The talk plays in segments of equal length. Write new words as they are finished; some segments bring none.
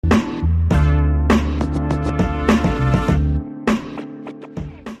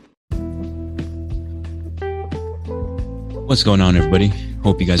What's going on, everybody?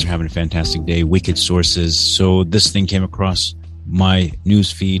 Hope you guys are having a fantastic day. Wickedsources. So this thing came across my news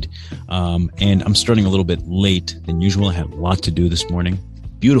feed, and I'm starting a little bit late than usual. I had a lot to do this morning.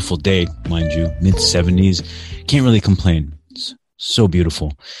 Beautiful day, mind you, mid-70s. Can't really complain. It's so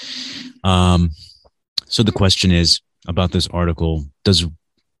beautiful. So the question is about this article: does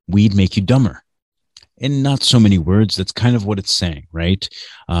weed make you dumber? In not so many words, that's kind of what it's saying, right?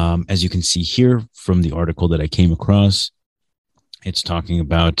 As you can see here from the article that I came across, it's talking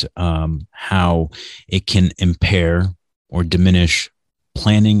about how it can impair or diminish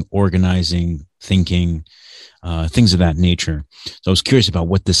planning, organizing, thinking, things of that nature. So I was curious about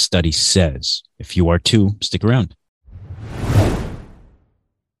what this study says. If you are too, stick around.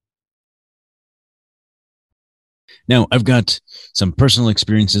 Now, I've got some personal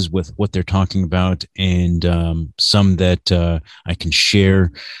experiences with what they're talking about, and some that I can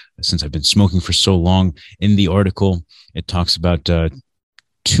share since I've been smoking for so long. In the article, it talks about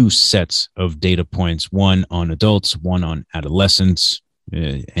two sets of data points, one on adults, one on adolescents.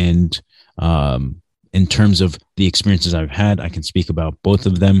 And in terms of the experiences I've had, I can speak about both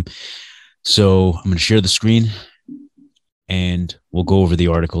of them. So I'm going to share the screen, and we'll go over the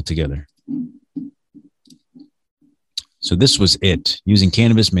article together. So this was it. Using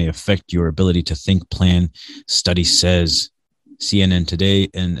cannabis may affect your ability to think, plan, study says. CNN Today,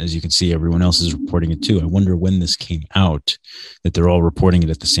 and as you can see, everyone else is reporting it too. I wonder when this came out that they're all reporting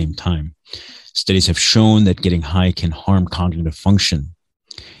it at the same time. Studies have shown that getting high can harm cognitive function.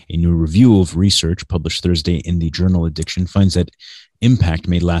 A new review of research published Thursday in the journal Addiction finds that impact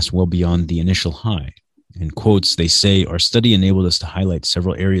may last well beyond the initial high. In quotes, they say, our study enabled us to highlight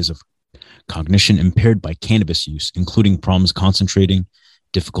several areas of cognition impaired by cannabis use, including problems concentrating,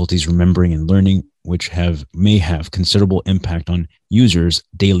 difficulties remembering and learning, which may have considerable impact on users'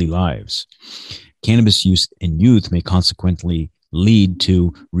 daily lives. Cannabis use in youth may consequently lead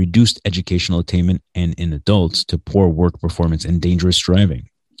to reduced educational attainment, and in adults to poor work performance and dangerous driving.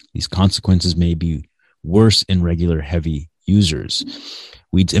 These consequences may be worse in regular heavy users.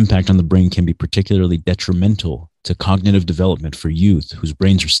 Weed's impact on the brain can be particularly detrimental to cognitive development for youth whose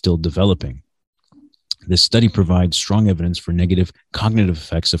brains are still developing. This study provides strong evidence for negative cognitive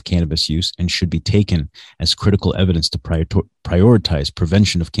effects of cannabis use and should be taken as critical evidence to prioritize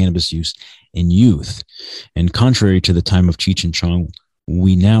prevention of cannabis use in youth. And contrary to the time of Cheech and Chong,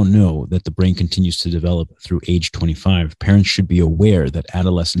 we now know that the brain continues to develop through age 25. Parents should be aware that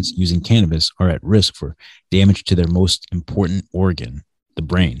adolescents using cannabis are at risk for damage to their most important organ, the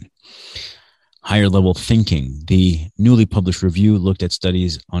brain. Higher level thinking. The newly published review looked at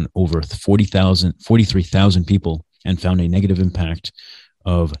studies on over 43,000 people and found a negative impact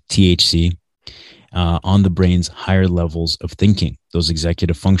of THC on the brain's higher levels of thinking. Those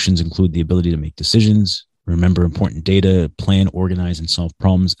executive functions include the ability to make decisions, remember important data, plan, organize, and solve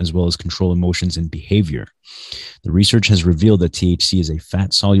problems, as well as control emotions and behavior. The research has revealed that THC is a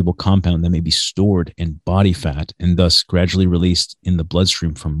fat-soluble compound that may be stored in body fat and thus gradually released in the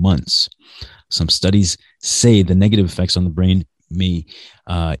bloodstream for months. Some studies say the negative effects on the brain may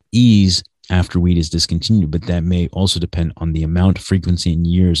ease after weed is discontinued, but that may also depend on the amount, frequency, and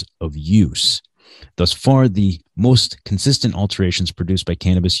years of use. Thus far, the most consistent alterations produced by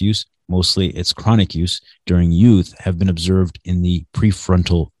cannabis use, mostly its chronic use during youth, have been observed in the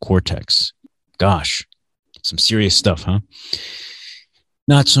prefrontal cortex. Gosh, some serious stuff, huh?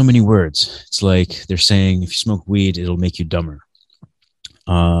 Not so many words. It's like they're saying if you smoke weed, it'll make you dumber.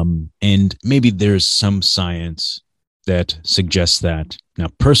 And maybe there's some science that suggests that. Now,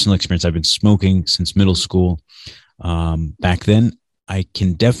 personal experience, I've been smoking since middle school. Back then, I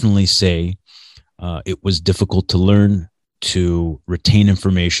can definitely say it was difficult to learn, to retain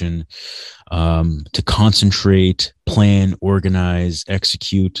information, to concentrate, plan, organize,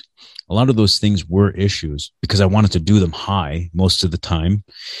 execute. A lot of those things were issues because I wanted to do them high most of the time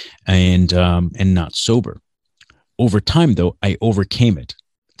and not sober. Over time, though, I overcame it.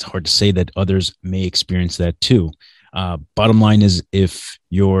 It's hard to say that others may experience that too. Bottom line is, if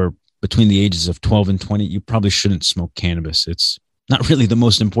you're between the ages of 12 and 20, you probably shouldn't smoke cannabis. It's not really the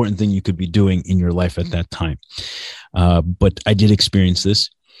most important thing you could be doing in your life at that time. But I did experience this.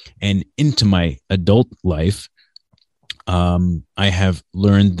 And into my adult life, I have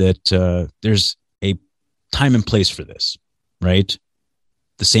learned that there's a time and place for this, right?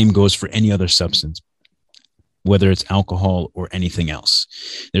 The same goes for any other substance, whether it's alcohol or anything else.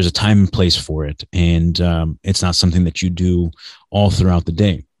 There's a time and place for it. And it's not something that you do all throughout the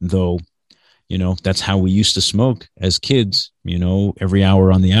day, though. You know, that's how we used to smoke as kids, you know, every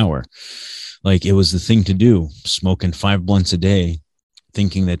hour on the hour. Like, it was the thing to do, smoking 5 blunts a day,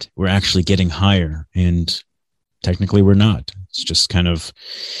 thinking that we're actually getting higher. And technically we're not. It's just kind of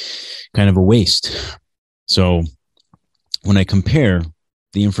a waste. So when I compare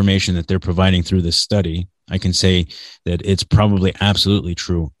the information that they're providing through this study, I can say that it's probably absolutely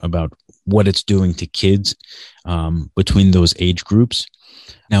true about what it's doing to kids between those age groups.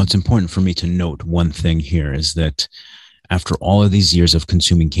 Now, it's important for me to note one thing here is that after all of these years of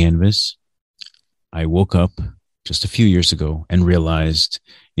consuming cannabis, I woke up just a few years ago and realized,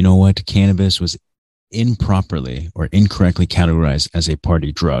 you know what, cannabis was improperly or incorrectly categorized as a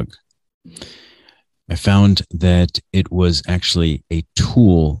party drug. I found that it was actually a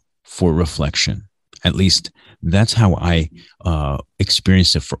tool for reflection. At least that's how I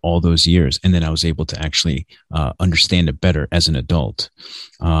experienced it for all those years. And then I was able to actually understand it better as an adult.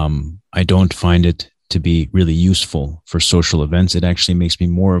 I don't find it to be really useful for social events. It actually makes me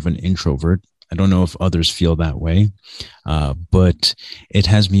more of an introvert. I don't know if others feel that way, but it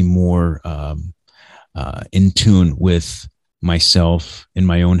has me more in tune with myself in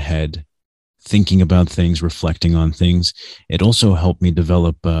my own head, thinking about things, reflecting on things. It also helped me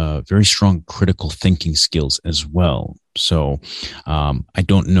develop very strong critical thinking skills as well. So I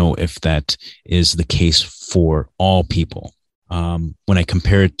don't know if that is the case for all people. When I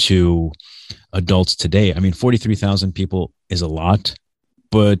compare it to adults today, I mean, 43,000 people is a lot.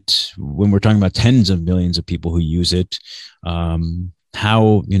 But when we're talking about tens of millions of people who use it,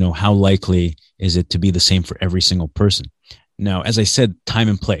 how likely is it to be the same for every single person? Now, as I said, time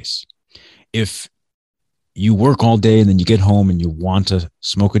and place. If you work all day and then you get home and you want to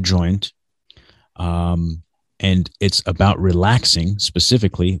smoke a joint, and it's about relaxing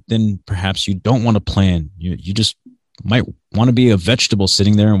specifically, then perhaps you don't want to plan. You just might want to be a vegetable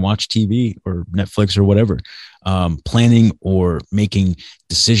sitting there and watch TV or Netflix or whatever. Planning or making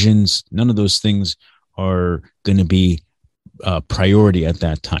decisions, none of those things are going to be a priority at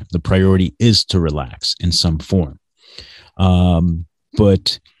that time. The priority is to relax in some form.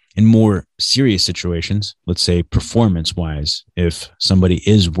 But in more serious situations, let's say performance-wise, if somebody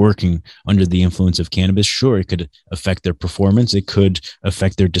is working under the influence of cannabis, sure, it could affect their performance. It could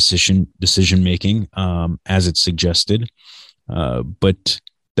affect their decision-making, as it's suggested. But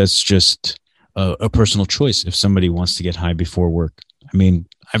that's just a personal choice if somebody wants to get high before work. I mean,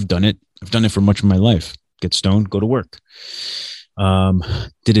 I've done it. I've done it for much of my life. Get stoned, go to work.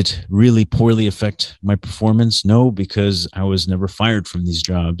 Did it really poorly affect my performance? No, because I was never fired from these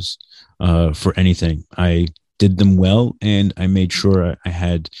jobs for anything. I did them well, and I made sure I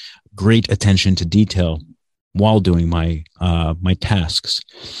had great attention to detail while doing my tasks.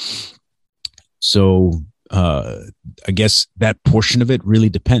 So I guess that portion of it really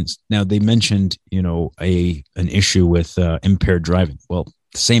depends. Now, they mentioned, an issue with impaired driving. Well,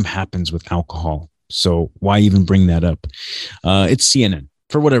 the same happens with alcohol. So why even bring that up? It's CNN,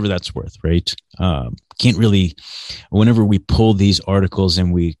 for whatever that's worth, right? Can't really, whenever we pull these articles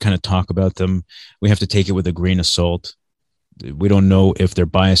and we kind of talk about them, we have to take it with a grain of salt. We don't know if they're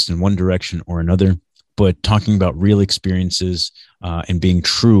biased in one direction or another, but talking about real experiences and being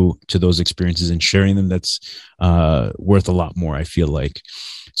true to those experiences and sharing them, that's worth a lot more, I feel like.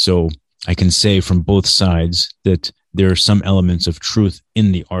 So I can say from both sides that there are some elements of truth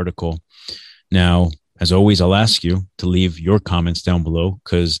in the article. Now, as always, I'll ask you to leave your comments down below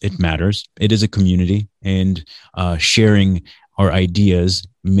because it matters. It is a community, and sharing our ideas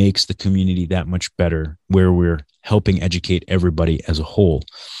makes the community that much better, where we're helping educate everybody as a whole.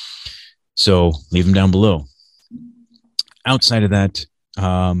 So leave them down below. Outside of that,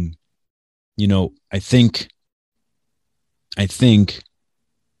 I think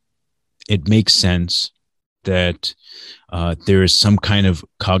it makes sense that there is some kind of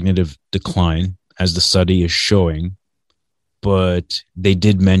cognitive decline, as the study is showing, but they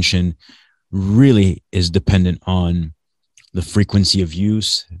did mention really is dependent on the frequency of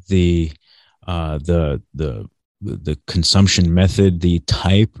use, the consumption method, the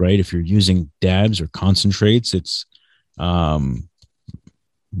type, right? If you're using dabs or concentrates, it's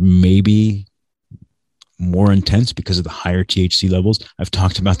maybe more intense because of the higher THC levels. I've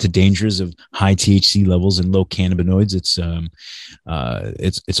talked about the dangers of high THC levels and low cannabinoids. It's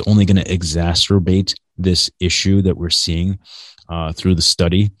only going to exacerbate this issue that we're seeing through the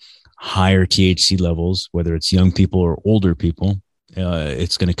study. Higher THC levels, whether it's young people or older people,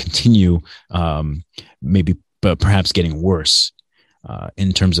 it's going to continue, but perhaps getting worse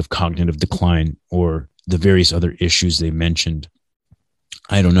in terms of cognitive decline or the various other issues they mentioned.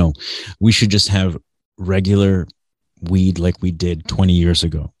 I don't know. We should just have regular weed like we did 20 years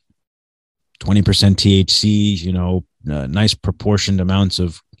ago. 20% THC, nice proportioned amounts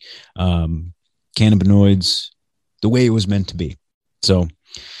of cannabinoids, the way it was meant to be. So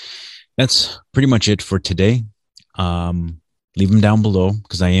that's pretty much it for today. Leave them down below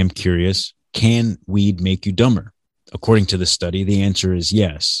because I am curious. Can weed make you dumber? According to the study, the answer is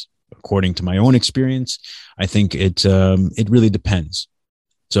yes. According to my own experience, I think it really depends.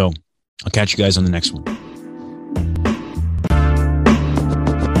 So I'll catch you guys on the next one.